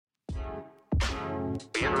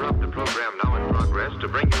We interrupt the program now in progress to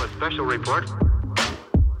bring you a special report.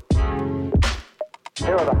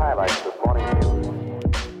 Here are the highlights this morning's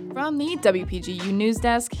news. From the WPGU News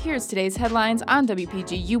Desk, here's today's headlines on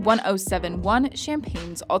WPGU 1071,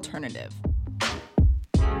 Champaign's Alternative.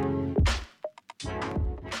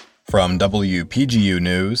 From WPGU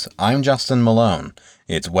News, I'm Justin Malone.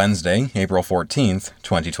 It's Wednesday, April 14th,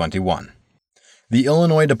 2021. The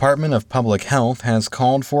Illinois Department of Public Health has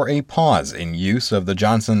called for a pause in use of the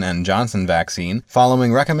Johnson & Johnson vaccine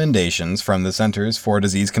following recommendations from the Centers for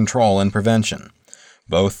Disease Control and Prevention.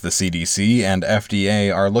 Both the CDC and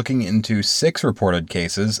FDA are looking into 6 reported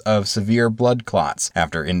cases of severe blood clots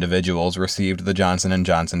after individuals received the Johnson &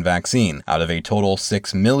 Johnson vaccine, out of a total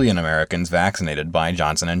 6 million Americans vaccinated by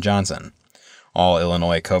Johnson & Johnson. All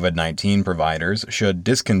Illinois COVID-19 providers should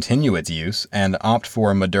discontinue its use and opt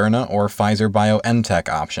for Moderna or Pfizer-BioNTech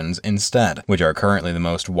options instead, which are currently the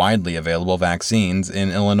most widely available vaccines in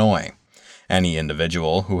Illinois. Any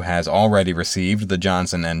individual who has already received the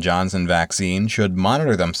Johnson & Johnson vaccine should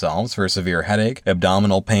monitor themselves for severe headache,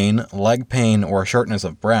 abdominal pain, leg pain, or shortness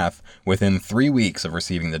of breath within 3 weeks of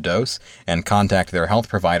receiving the dose and contact their health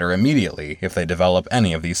provider immediately if they develop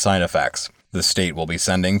any of these side effects. The state will be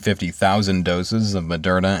sending 50,000 doses of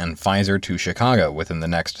Moderna and Pfizer to Chicago within the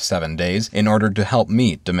next 7 days in order to help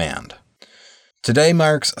meet demand. Today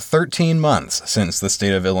marks 13 months since the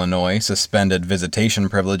state of Illinois suspended visitation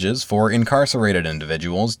privileges for incarcerated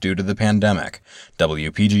individuals due to the pandemic.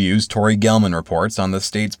 WPGU's Tori Gelman reports on the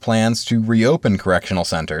state's plans to reopen correctional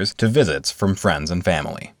centers to visits from friends and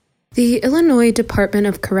family. The Illinois Department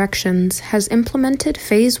of Corrections has implemented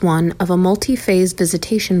Phase 1 of a multi-phase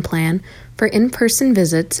visitation plan for in-person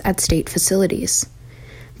visits at state facilities.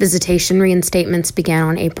 Visitation reinstatements began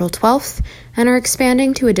on April 12th and are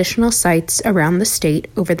expanding to additional sites around the state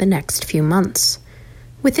over the next few months.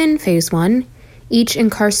 Within Phase 1, each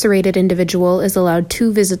incarcerated individual is allowed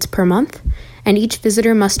 2 visits per month, and each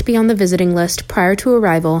visitor must be on the visiting list prior to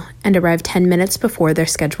arrival and arrive 10 minutes before their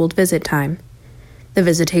scheduled visit time. The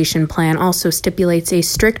visitation plan also stipulates a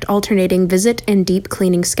strict alternating visit and deep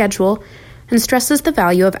cleaning schedule and stresses the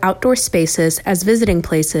value of outdoor spaces as visiting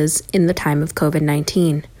places in the time of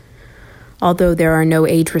COVID-19. Although there are no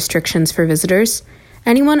age restrictions for visitors,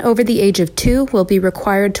 anyone over the age of 2 will be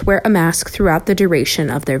required to wear a mask throughout the duration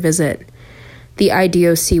of their visit. The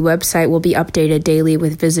IDOC website will be updated daily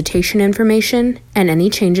with visitation information and any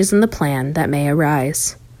changes in the plan that may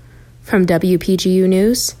arise. From WPGU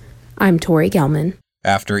News, I'm Tori Gelman.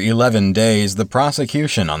 After 11 days, the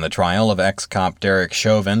prosecution on the trial of ex-cop Derek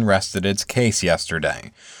Chauvin rested its case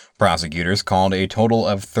yesterday. Prosecutors called a total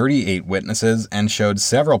of 38 witnesses and showed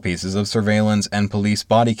several pieces of surveillance and police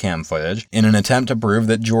body cam footage in an attempt to prove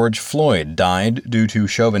that George Floyd died due to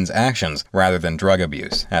Chauvin's actions rather than drug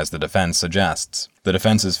abuse, as the defense suggests. The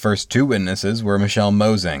defense's first 2 witnesses were Michelle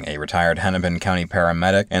Mosing, a retired Hennepin County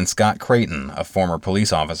paramedic, and Scott Creighton, a former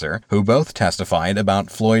police officer, who both testified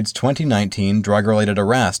about Floyd's 2019 drug-related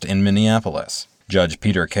arrest in Minneapolis. Judge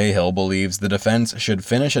Peter Cahill believes the defense should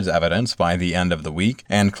finish its evidence by the end of the week,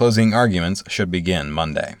 and closing arguments should begin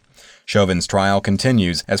Monday. Chauvin's trial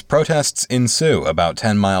continues as protests ensue about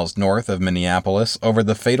 10 miles north of Minneapolis over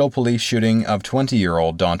the fatal police shooting of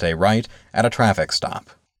 20-year-old Daunte Wright at a traffic stop.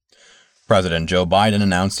 President Joe Biden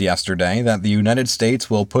announced yesterday that the United States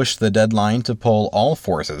will push the deadline to pull all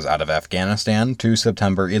forces out of Afghanistan to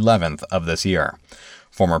September 11th of this year.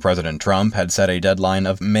 Former President Trump had set a deadline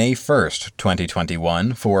of May 1st,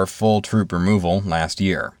 2021 for full troop removal last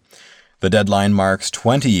year. The deadline marks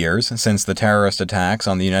 20 years since the terrorist attacks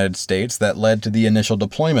on the United States that led to the initial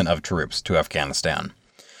deployment of troops to Afghanistan.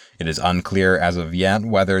 It is unclear as of yet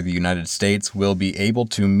whether the United States will be able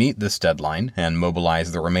to meet this deadline and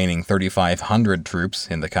mobilize the remaining 3,500 troops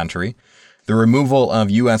in the country. The removal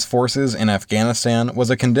of U.S. forces in Afghanistan was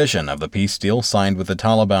a condition of the peace deal signed with the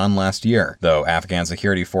Taliban last year, though Afghan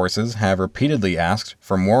security forces have repeatedly asked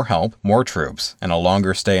for more help, more troops, and a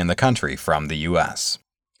longer stay in the country from the U.S.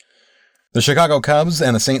 The Chicago Cubs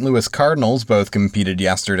and the St. Louis Cardinals both competed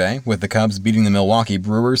yesterday, with the Cubs beating the Milwaukee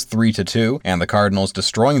Brewers 3-2 and the Cardinals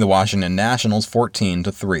destroying the Washington Nationals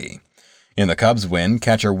 14-3. In the Cubs' win,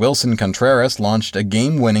 catcher Wilson Contreras launched a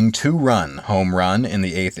game-winning 2-run home run in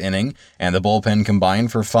the 8th inning, and the bullpen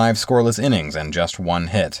combined for 5 scoreless innings and just 1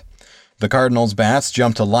 hit. The Cardinals' bats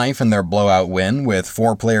jumped to life in their blowout win, with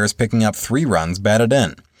 4 players picking up 3 runs batted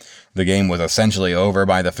in. The game was essentially over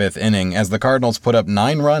by the 5th inning as the Cardinals put up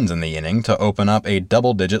 9 runs in the inning to open up a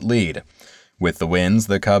double-digit lead. With the wins,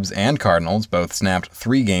 the Cubs and Cardinals both snapped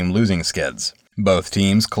 3-game losing skids. Both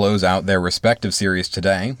teams close out their respective series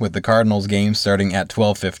today, with the Cardinals game starting at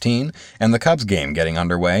 12:15 and the Cubs game getting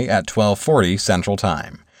underway at 12:40 Central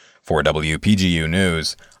Time. For WPGU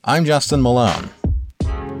News, I'm Justin Malone.